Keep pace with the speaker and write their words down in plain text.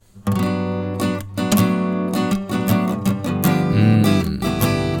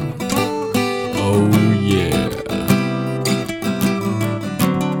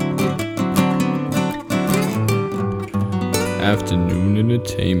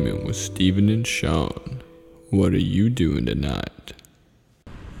Entertainment with Steven and Sean. What are you doing tonight?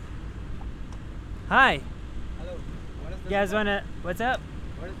 Hi. Hello. What is this You guys about? what's up?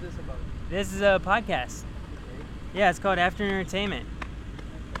 What is this about? This is a podcast. Okay. Yeah, it's called Afternoon Entertainment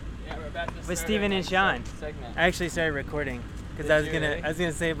Yeah, we're about to with start Steven our and next Sean. segment. I actually started recording because Did I was you gonna really? I was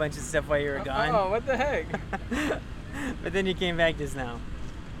gonna say a bunch of stuff while you were gone. Oh, what the heck? But then you came back just now.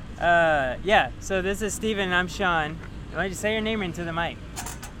 Yeah, so this is Steven and I'm Sean. Why don't you say your name into the mic?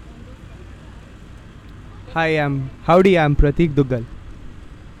 Hi, howdy, I'm Pratik Dugal.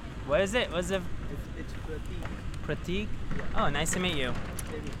 What is it? What's it? It's Pratik. Pratik? Oh, nice to meet you.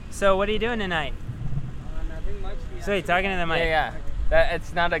 So what are you doing tonight? Nothing much. So you're talking to the mic. Yeah.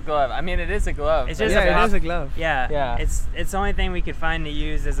 It's not a glove. I mean, it is a glove. It's but just Yeah, a it pop- is a glove. Yeah. Yeah. It's the only thing we could find to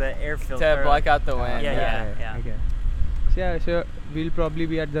use as an air filter. to block out the wind. Yeah. Okay. So we'll probably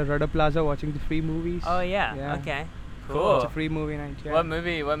be at the Rudder Plaza watching the free movies. Oh yeah. Yeah. Okay. Cool. Cool. It's a free movie night. Yeah. What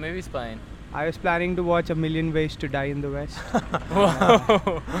movie's playing? I was planning to watch A Million Ways to Die in the West.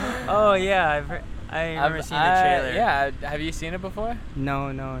 Whoa. Oh yeah, I remember seeing the trailer. Yeah. Have you seen it before?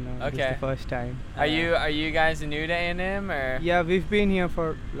 No. This is Okay. the first time. Are you guys new to A&M or? Yeah, we've been here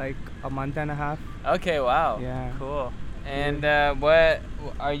for like a month and a half. Okay. Wow. Yeah. Cool. And what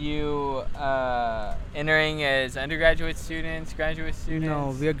are you entering as undergraduate students, graduate students?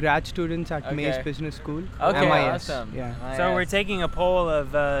 No, we are grad students at Mays Okay. Business School. Okay. MIS. Awesome. Yeah. So we're MIS. taking a poll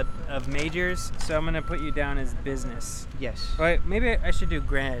of majors. So I'm gonna put you down as business. Yes. Right? Maybe I should do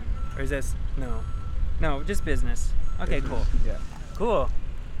grad, or is this no, just business. Okay, cool. Yeah. Cool.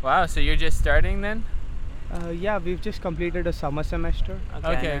 Wow. So you're just starting then? Yeah, we've just completed a summer semester. Okay.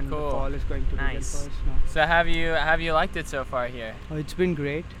 Okay. And cool. the fall is going to begin Nice. for us now. So have you liked it so far here? Oh, it's been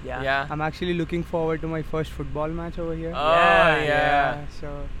great. Yeah. I'm actually looking forward to my first football match over here. Oh Yeah, yeah.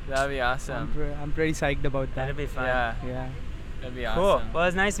 So That'd be awesome. I'm pretty psyched about that. That'd be fun. Yeah. Yeah. That'd be Cool. awesome. Well,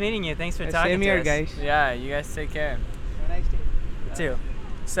 it's nice meeting you. Thanks for talking Same to here, us. guys. Yeah. You guys take care. Have a nice day. Too.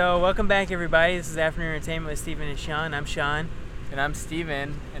 So welcome back, everybody. This is Afternoon Entertainment with Steven and Sean. I'm Sean. And I'm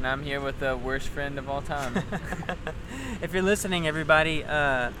Steven, and I'm here with the worst friend of all time. If you're listening, everybody,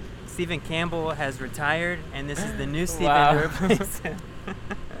 Stephen Campbell has retired, and this is the new Stephen Wow. to replace him.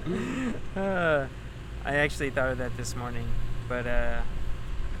 I actually thought of that this morning, but I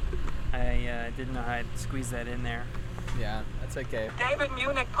didn't know how to squeeze that in there. Yeah, that's okay. David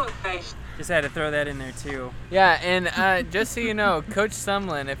Munich Poolface. Just had to throw that in there too. Yeah, and just so you know, Coach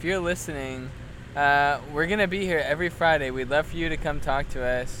Sumlin, if you're listening, we're gonna be here every Friday. We'd love for you to come talk to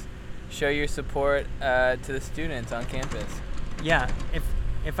us, show your support to the students on campus. Yeah,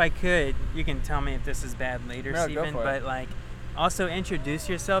 if I could, you can tell me if this is bad later, No, go Stephen. for it. But like, also introduce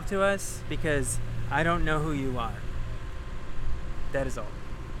yourself to us because I don't know who you are. That is all.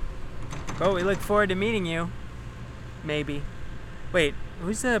 But we look forward to meeting you. Maybe. Wait,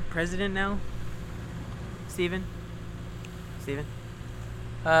 who's the president now? Stephen? Steven?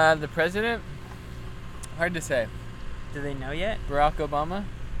 The president? Hard to say. Do they know yet? Barack Obama?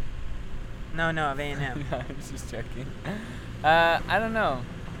 No, of A&M. No, I'm just joking. I don't know.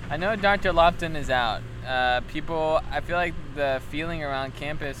 I know Dr. Lofton is out. I feel like the feeling around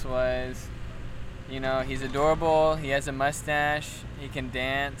campus was, he's adorable, he has a mustache, he can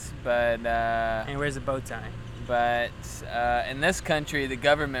dance, but And he wears a bow tie. in this country, the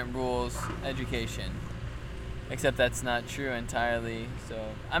government rules education. Except that's not true entirely, so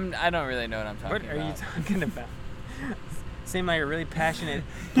I don't really know what I'm talking What about. are you talking about? Seem like a really passionate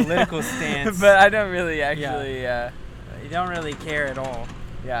political stance. But I don't really actually, You don't really care at all.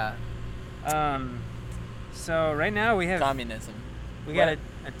 yeah, So right now we have communism. we got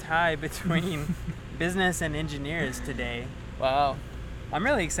a tie between business and engineers today. Wow. I'm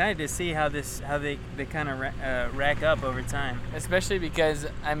really excited to see how they kind of rack up over time. Especially because,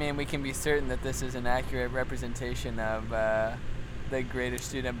 we can be certain that this is an accurate representation of the greater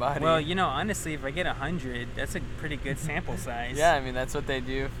student body. Well, honestly, if I get 100, that's a pretty good sample size. yeah, that's what they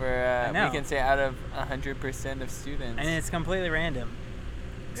do for, know. we can say out of 100% of students. And it's completely random,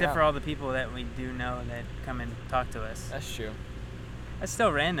 except Yeah. for all the people that we do know that come and talk to us. That's true. That's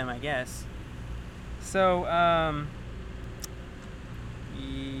still random, I guess. So,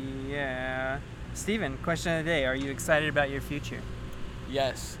 yeah. Steven, question of the day. Are you excited about your future?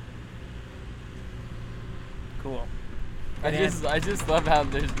 Yes. Cool. I Good just love how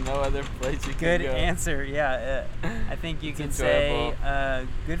there's no other place you Good can go. answer. Yeah. I think you It's can enjoyable. say,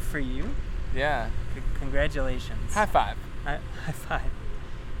 good for you. Yeah. Congratulations. High five. High five.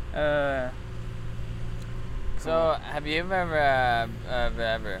 So, have you ever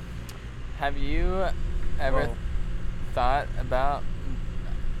Whoa. thought about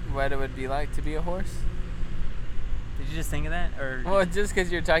what it would be like to be a horse? Did you just think of that, or? Well, just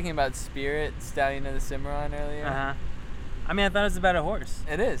because you're talking about Spirit, Stallion of the Cimarron earlier. Uh-huh. I mean, I thought it was about a horse.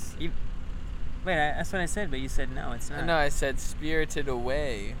 It is. Wait, that's what I said, but you said no, it's not. No, I said Spirited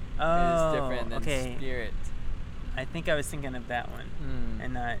Away Oh, is different than okay. Spirit. I think I was thinking of that one,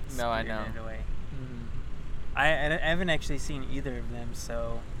 and not No, I know. Spirited Away. Mm. I haven't actually seen either of them,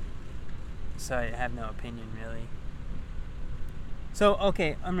 so I have no opinion really. So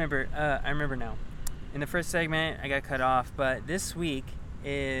okay, I remember now. In the first segment, I got cut off, but this week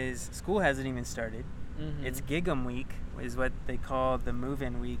is school hasn't even started. Mm-hmm. It's Gig'em Week, is what they call the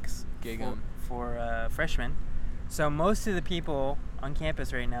move-in weeks Gig'em. for freshmen. So most of the people on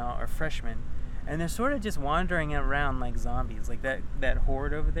campus right now are freshmen, and they're sort of just wandering around like zombies, like that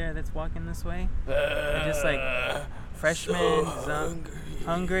horde over there that's walking this way. They're just like freshmen,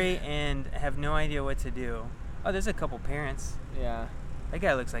 hungry, and have no idea what to do. Oh, there's a couple parents. Yeah. That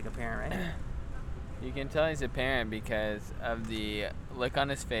guy looks like a parent, right? You can tell he's a parent because of the look on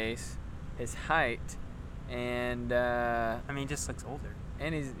his face, his height, and I mean, he just looks older.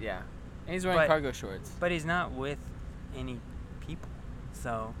 and he's wearing But- cargo shorts. But he's not with any people,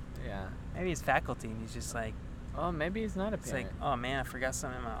 so Yeah. maybe he's faculty, and he's just like, Oh, maybe he's not a it's parent. like, oh man, I forgot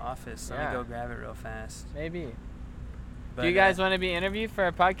something in my office. Let Yeah. me go grab it real fast. Maybe. But, Do you guys want to be interviewed for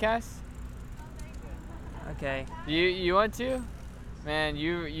a podcast? Okay. You want to? Man,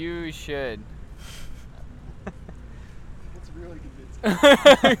 you should.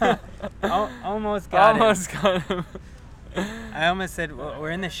 Almost got it. Almost got him. I almost said, well,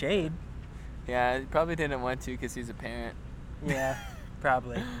 we're in the shade. Yeah, he probably didn't want to because he's a parent. Yeah,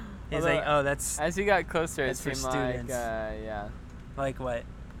 probably. He's Although, like, oh, that's As he got closer, it That's for seemed like, students. yeah. like what?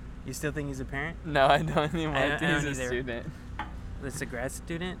 You still think he's a parent? No, I don't anymore. I I don't- think I he's don't a either. student. It's a grad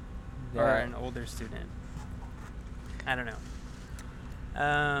student or Yeah. an older student? I don't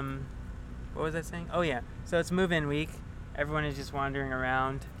know. What was I saying? Oh yeah. So it's move-in week. Everyone is just wandering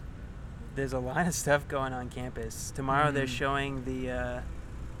around. There's a lot of stuff going on campus. Tomorrow they're showing the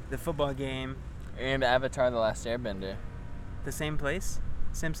football game. And Avatar: The Last Airbender. The same place?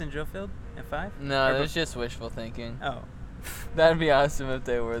 Simpson Drillfield at 5? No, Or that's just wishful thinking. Oh. That'd be awesome if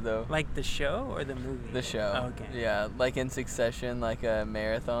they were, though. Like the show or the movie? The show. Oh, okay. Yeah, like in succession, like a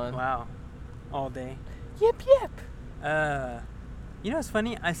marathon. Wow. All day. Yep. You know what's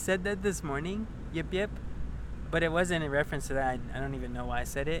funny? I said that this morning. Yep. But it wasn't in reference to that. I don't even know why I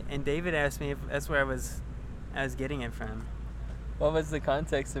said it. And David asked me if that's where I was getting it from. What was the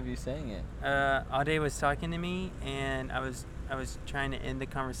context of you saying it? Ade was talking to me, and I was trying to end the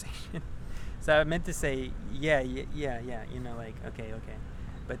conversation. So I meant to say yeah. You know, like okay.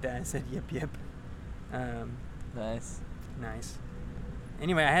 But then I said yep. Nice. Nice.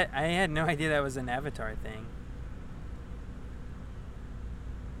 Anyway, I had no idea that was an Avatar thing.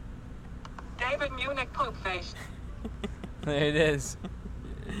 David Munich poop face. There it is.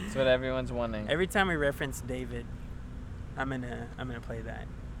 That's what everyone's wanting. Every time we reference David, I'm gonna play that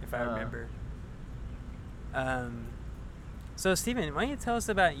if I remember. So Steven, why don't you tell us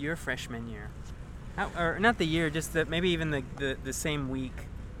about your freshman year? Or not the year, just maybe even the same week,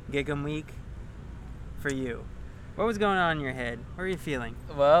 Gig'em Week, for you. What was going on in your head? What were you feeling?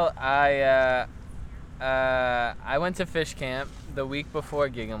 Well, I went to fish camp the week before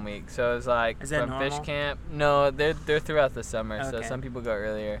Gig'em Week, so it was like Is that from normal? fish camp. No, they're throughout the summer, so Okay. some people go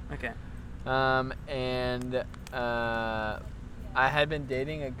earlier. Okay. And I had been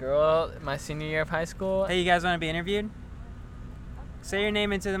dating a girl my senior year of high school. Hey, you guys want to be interviewed? Say your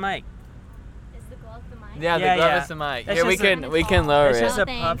name into the mic. Is the glove the mic? Yeah, Yeah, the glove yeah. is the mic. That's Here we just a- can lower It's it. just a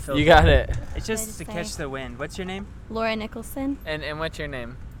Thanks. pop filter. You got it. It's What just did to it catch say? the wind. What's your name? Laura Nicholson. And what's your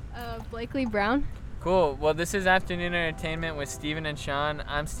name? Blakely Brown. Cool. Well, this is Afternoon Entertainment with Steven and Sean.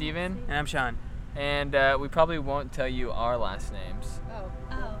 I'm Steven, And I'm Sean. and we probably won't tell you our last names. Oh.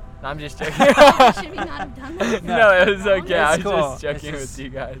 No, I'm just joking. Should we not have done that? No, it was okay. I was It's cool. just joking It's just- with you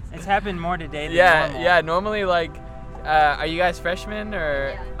guys. It's happened more today than Yeah, normal. yeah. Normally, like, are you guys freshmen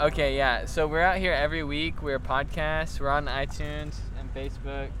or? Yeah. Okay, yeah. So we're out here every week. We're a podcast. We're on iTunes and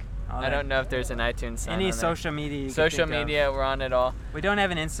Facebook. All I that. don't know if there's an iTunes sign Any on there. social media you can Social think of. media, we're on it all. We don't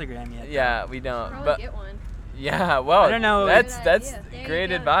have an Instagram yet. though. Yeah, we don't. Probably But get one, yeah, well, I don't know. That's Good that's idea. There you great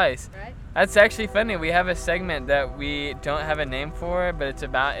go. advice. right? That's actually funny. We have a segment that we don't have a name for, but it's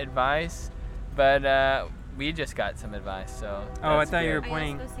about advice. But we just got some advice, so. Oh, I that's thought you good. were Are you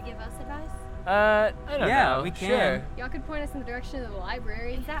pointing. supposed to give us advice? I don't Yeah, know. we can. Sure. Y'all could point us in the direction of the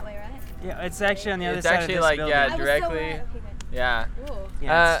library. It's that way, right? Yeah, it's actually on the other It's side actually of this like, building. yeah, I was so directly. right. Okay, good. Yeah. Cool.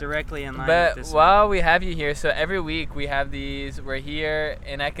 Yeah, it's directly in line But with this while we have you here, so every week we have these. We're here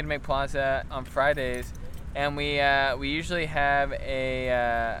in Academic Plaza on Fridays, and we usually have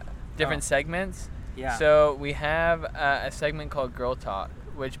a different segments. Yeah. So we have a segment called Girl Talk,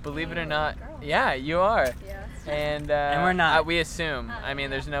 which, believe it or not, yeah, you are. Yeah. And we're not. We assume. I mean,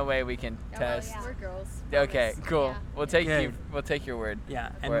 there's no way we can test. We're girls. Okay, cool. Yeah. We'll take Good. We'll take your word, Yeah,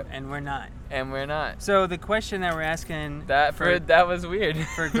 For- and we're not. and we're not. So the question that we're asking That was weird.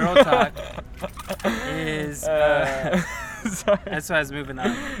 for Girl Talk is sorry. that's why I was moving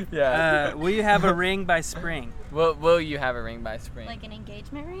on. Yeah. Will you have a ring by spring? Will you have a ring by spring? Like an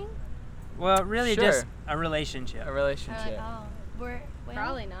engagement ring? Well, really Sure. just a relationship. A Or relationship. like, oh, well,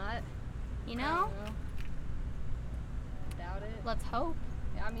 Probably not. You I know? don't know. Doubt it. Let's hope.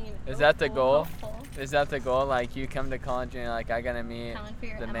 I mean. Is that the goal? Hopeful. Is that the goal? Like, you come to college and you're like, I gotta meet Coming for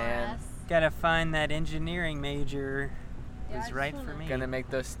your the MRS. man. Gotta find that engineering major Yeah, I who's just right wanna- for me. Gonna make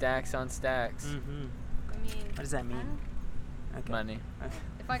those stacks on stacks. Mm-hmm. I mean, What does that mean? Okay. Money.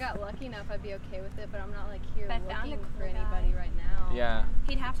 if I got lucky enough, I'd be okay with it. But I'm not like here If I found a looking for cool guy. anybody right now. Yeah.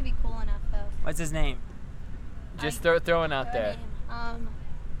 He'd have to be cool enough, though. What's his name? Just throwing out there.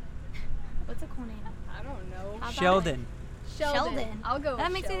 What's a cool name? I don't know. How about Sheldon. Sheldon. I'll go. That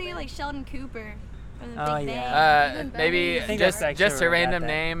with makes me think of Sheldon. like Sheldon Cooper from the Oh, Big yeah. Even better. Maybe I think just that's actually just a where I got random that.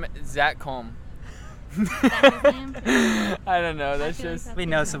 name, Zach Holm. Bang. Is that his name? I don't know. That's I feel like just that's We his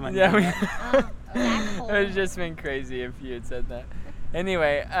know name. someone. yeah. named that. Zach It Holm. would just been crazy if you had said that.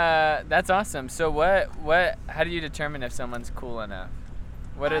 Anyway, that's awesome. So what? How do you determine if someone's cool enough?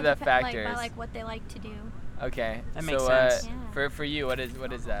 What are the factors? Like, by like what they like to do. Okay. That so makes sense. Yeah. for you, what is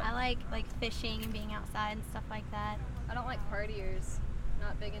that? I like fishing and being outside and stuff like that. I don't like partiers.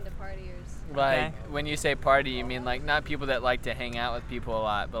 Not big into partiers. Like Okay. when you say party, you mean like not people that like to hang out with people a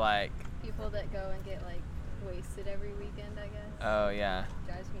lot, but like People that go and get like wasted every weekend. I guess. oh yeah,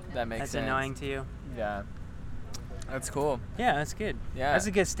 Drives me nuts. that makes That's sense. annoying to you. Yeah. That's cool. Yeah, that's good. Yeah. That's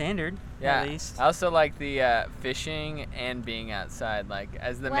a good standard. Yeah. At least. I also like the fishing and being outside, like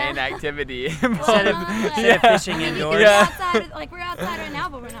as the main Well- activity. Instead of- not instead of fishing I mean, indoors. we're Yeah. outside, like we're outside right now,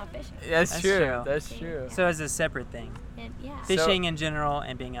 but we're not fishing. That's, That's true. true. That's true. So it's a separate thing. And, yeah. Fishing in general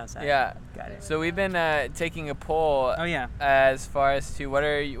and being outside. Yeah. Got it. So we've been taking a poll Oh yeah. as far as to what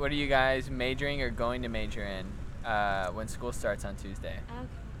are you guys majoring or going to major in when school starts on Tuesday? Okay.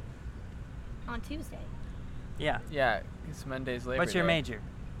 On Tuesday. Yeah. Yeah, it's Monday's Labor What's your Day. major?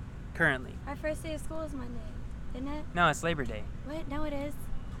 Currently. Our first day of school is Monday, isn't it? No, it's Labor Day. What? No, it is.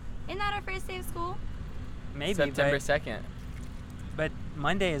 Isn't that our first day of school? Maybe. September 2nd. But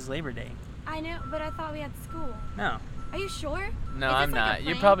Monday is Labor Day. I know, but I thought we had school. No. Are you sure? No, Is this I'm like a not. You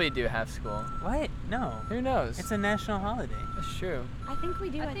plan? probably do have school. What? No. Who knows? It's a national holiday. That's true. I think we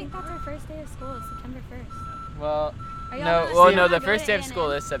do. I, think think that's our first day of school, is September 1st. Well, Are y'all no. not- Well, so no. y'all The go first to day of school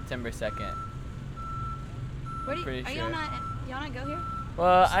A&M? is September 2nd. Where do you, Pretty are sure. y'all not go here?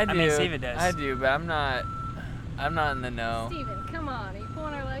 Well, I do. I mean, Steve does. I do, but I'm not in the know. Steven, come on. Are you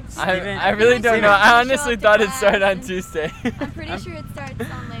pulling our legs? Steven- I really like don't you're know. not I gonna show honestly up to thought it class started on and- Tuesday. I'm pretty sure it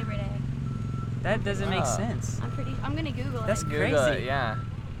starts on Labor Day. That doesn't make Oh. sense. I'm gonna Google That's it. Google it, crazy. yeah.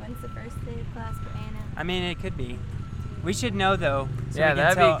 When's the first day of class for A&M? I mean, it could be. We should know though. So Yeah, we can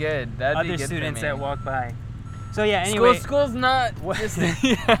that'd tell be good. That'd other be good students for me. that walk by. So yeah. Anyway, School's not. What- just-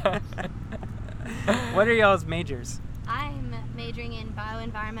 yeah. what are y'all's majors? I'm majoring in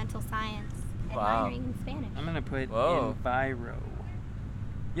bioenvironmental science and Wow. minoring in Spanish. I'm gonna put Whoa. Enviro.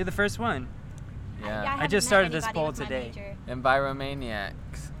 You're the first one. Yeah. haven't just met started this anybody poll with my today. major.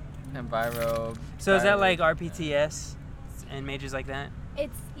 Enviromaniacs. Enviro. So is that like RPTS and majors like that?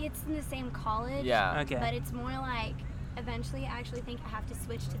 It's in the same college. Yeah. Okay. But it's more like eventually I actually think I have to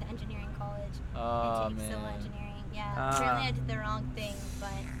switch to the engineering college Oh and take civil man. engineering. Yeah. Ah. Apparently I did the wrong thing, but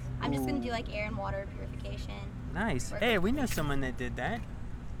I'm just gonna Ooh. do like air and water purification. Nice. Work Hey, with we know someone that did that.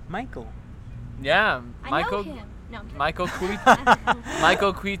 Michael. Yeah. I Michael. know him. No, I'm kidding. Michael Kuitu.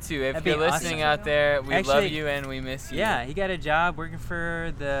 Michael Kuitu. If That'd be you're listening awesome. out there, we love Actually, you and we miss you. Yeah, he got a job working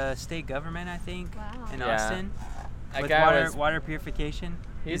for the state government, I think, Wow. in Yeah. Austin That with guy was. water purification.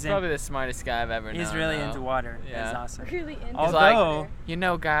 He's in- probably the smartest guy I've ever known. He's really though. into water. Yeah. That's awesome. Really into He's like, Although, you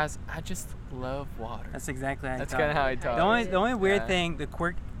know, guys, I just love water. that's exactly how he That's talked. kind of how he talks. The only weird Yeah. thing, the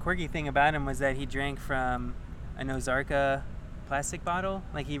quirky thing about him was that he drank from an Ozarka plastic bottle.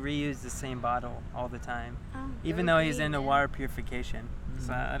 Like he reused the same bottle all the time, Oh. even Go though he's green, into man. water purification.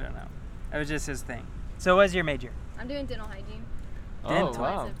 So Mhm. I don't know. That was just his thing. So what's your major? I'm doing dental hygiene. Oh, Dental.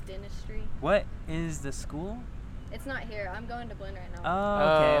 wow. Of dentistry. What is the school? It's not here. I'm going to Blinn right now.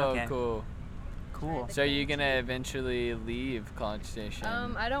 Oh, okay, okay. Cool. Cool. So you're gonna eventually leave College Station?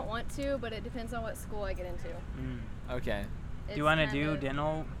 I don't want to, but it depends on what school I get into. Mm. Okay. Do you want to do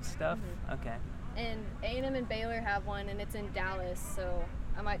dental stuff? Okay. And A&M and Baylor have one, and it's in Dallas, so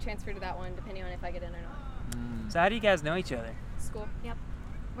I might transfer to that one depending on if I get in or not. Mm. So how do you guys know each other? School.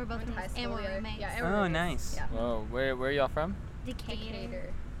 We're We're both in high high school and we're together. roommates. Yeah, and we're Oh, roommates. nice. Yeah. Whoa, where y'all from?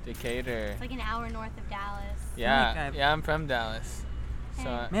 Decatur. Decatur. It's like an hour north of Dallas. Yeah, yeah, I'm from Dallas.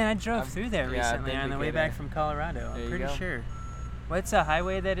 So Man, I drove I've- through there yeah, I've recently been on the way Decatur. back from Colorado. There I'm you pretty go. sure. What's a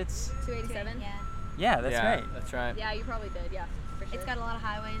highway that it's? 287. Yeah. Yeah, that's yeah, right. That's right. Yeah, you probably did. Yeah, for sure. It's got a lot of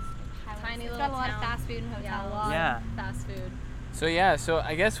highways. Tiny It's little got a lot town. of fast food and hotels. Yeah, a lot Yeah. of fast food. So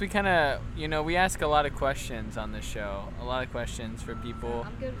I guess we kind of, we ask a lot of questions on this show. A lot of questions for people.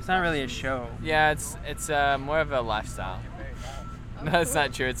 I'm good with It's not really a questions. show. Yeah, it's more of a lifestyle. Oh, No, it's cool.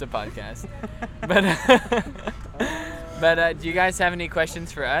 not true. It's a podcast. But do you guys have any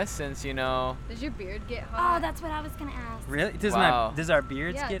questions for us? Since Does your beard get hot? Oh, that's what I was gonna ask. Really? Wow. Does our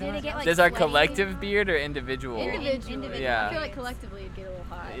beards Yeah, get Did hot? it get like does our sweaty? collective beard or individual? individually. individual. Yeah. I feel like collectively it'd get a little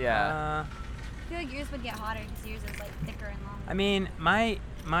hot. Yeah. I feel like yours would get hotter because yours is like thicker and longer. I mean, my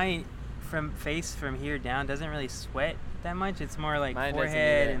face from here down doesn't really sweat that much. It's more like Mine doesn't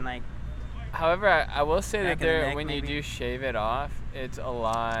forehead either. and like However, I will say Back that of the neck, when you maybe. do shave it off, it's a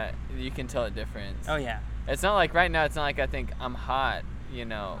lot. You can tell a difference. oh yeah. It's not like right now. It's not like I think I'm hot.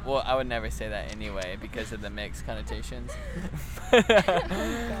 Well, I would never say that anyway because of the mixed connotations. Oh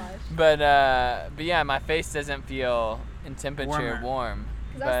gosh. But yeah, my face doesn't feel in temperature Warmer. warm.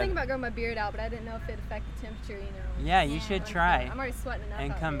 Because I was thinking about growing my beard out, but I didn't know if it'd affect the temperature. Yeah, you Yeah. should I'm try already sweating enough.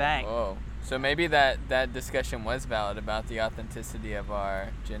 and out come here. back. Whoa. So maybe that discussion was valid about the authenticity of our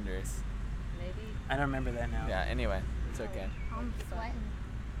genders. Maybe. I don't remember that now. Yeah. Anyway, it's okay. I'm sweating.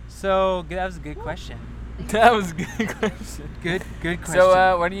 So that was a good question. That was a good question. Good question.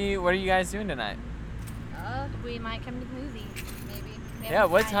 So what are you guys doing tonight? We might come to the movie. Maybe. We Yeah.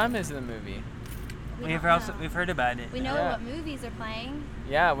 haven't What decided. time is the movie? We we've don't also know. we've heard about it. We know Yeah. what movies are playing.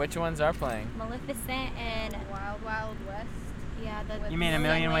 Yeah. Which ones are playing? Maleficent and Wild Wild West. yeah, the. You mean A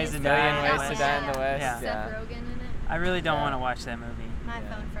Million Ways to to Die Million in the Ways to West? Die in the West. Yeah. Yeah. Seth Rogen in it. I really don't Yeah. want to watch that movie. My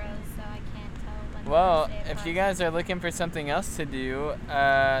Yeah. phone froze, so I can't tell when. Well, Thursday it if you was. guys are looking for something else to do,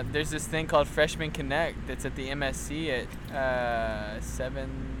 there's this thing called Freshman Connect that's at the MSC at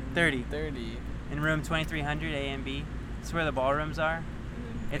 7:30. In room 2300 A and B. It's where the ballrooms are.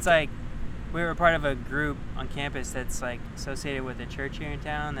 Mm-hmm. It's like we were part of a group on campus that's like associated with a church here in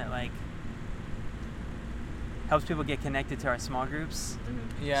town that like helps people get connected to our small groups.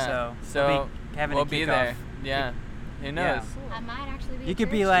 Yeah. So we'll be having we'll a be kickoff. there. Yeah. Who knows? I might actually be. You a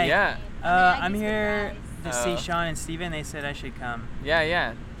could be church like, Yeah. I'd I'm be here surprised. to see Oh. Sean and Steven. They said I should come.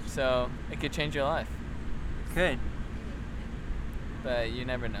 Yeah. So it could change your life, Good. but you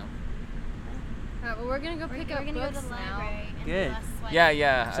never know. Alright, well, we're gonna go We're, pick we're up gonna go to books the now. library. And Good. do less sweating.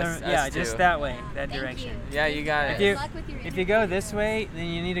 Yeah. So us yeah, too. just that way, Yeah. that Thank direction. you. Yeah, you got If it. you- Good luck with your If you go this interviews. way, then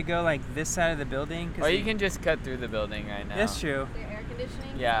you need to go like this side of the building. 'cause Or you they- can just cut through the building right now. That's true. The air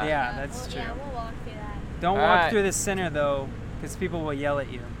conditioning. Yeah. Yeah, that's Well, true. yeah, we'll walk through that. Don't walk Alright. through the center though, because people will yell at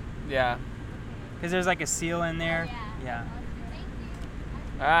you. Yeah. Because there's like a seal in there. Oh, Yeah.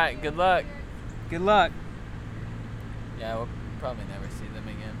 All right. Good luck. Good luck. Yeah, we'll probably never see them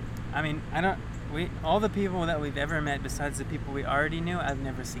again. I mean, all the people that we've ever met besides the people we already knew, I've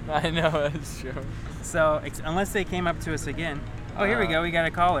never seen. I know that's true. So unless they came up to us again. Oh, here we go. We got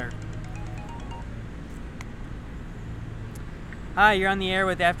a caller. Hi, you're on the air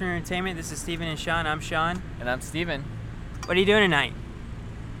with Afternoon Entertainment. This is Steven and Sean. I'm Sean. And I'm Steven. What are you doing tonight?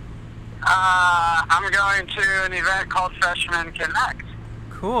 I'm going to an event called Freshman Connect.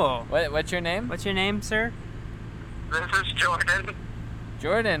 Cool. What's your name? What's your name, sir? This is Jordan.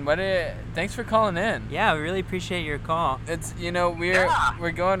 Jordan. Thanks for calling in. Yeah, we really appreciate your call. It's Yeah.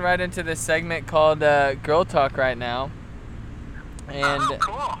 we're going right into this segment called Girl Talk right now, and Oh,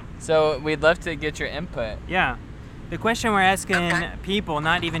 cool. so we'd love to get your input. Yeah. The question we're asking Okay. people,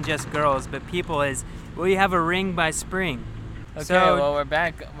 not even just girls, but people is, will you have a ring by spring? Okay, So- well we're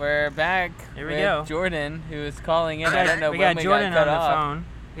back. We're back Here we with go. Jordan, who is calling in. We I got, don't know we when got we Jordan got cut on the off. phone.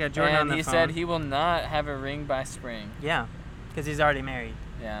 We got Jordan and on the he phone. said he will not have a ring by spring. Yeah, because he's already married.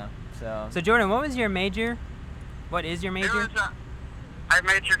 Yeah. So. So Jordan, what was your major? What is your It major? was, I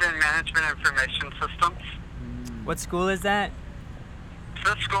majored in Management Information Systems. What school is that?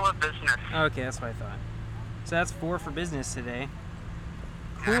 The School of Business. Okay, that's what I thought. So that's 4 for business today.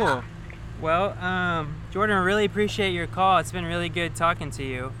 Cool. Well, Jordan, I really appreciate your call. It's been really good talking to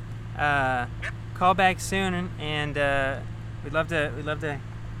you. Call back soon, and we'd love to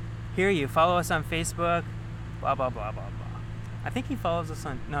hear you. Follow us on Facebook. Blah blah blah blah blah. I think he follows us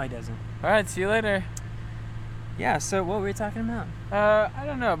on. No, he doesn't. All right. See you later. Yeah. So what were we talking about? I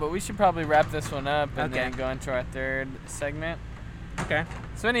don't know, but we should probably wrap this one up and Okay. then go into our third segment. Okay.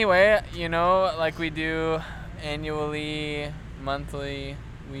 So anyway, like we do annually, monthly,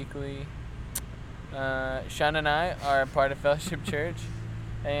 weekly, Sean and I are part of Fellowship Church,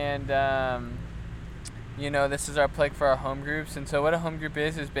 And this is our plug for our home groups. And so what a home group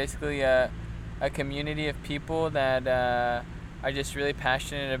is basically a community of people that are just really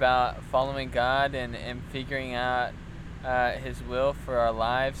passionate about following God and figuring out His will for our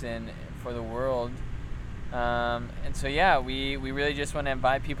lives and for the world. And so we really just want to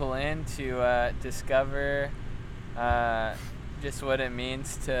invite people in to discover just what it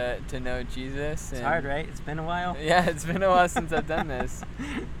means to know Jesus. It's hard, right? It's been a while. Yeah, it's been a while since I've done this.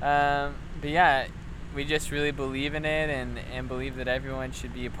 But yeah, we just really believe in it and believe that everyone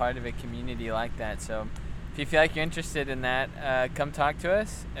should be a part of a community like that. So if you feel like you're interested in that, come talk to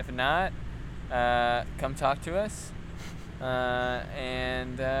us. If not, come talk to us.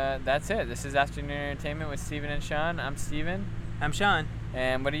 And that's it. This is Afternoon Entertainment with Steven and Sean. I'm Steven. I'm Sean.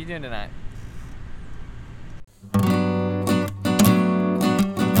 And what are you doing tonight?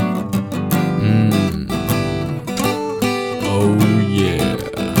 Oh yeah.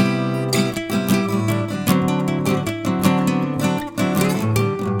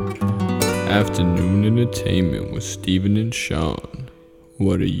 Afternoon Entertainment with Steven and Sean.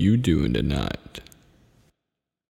 What are you doing tonight?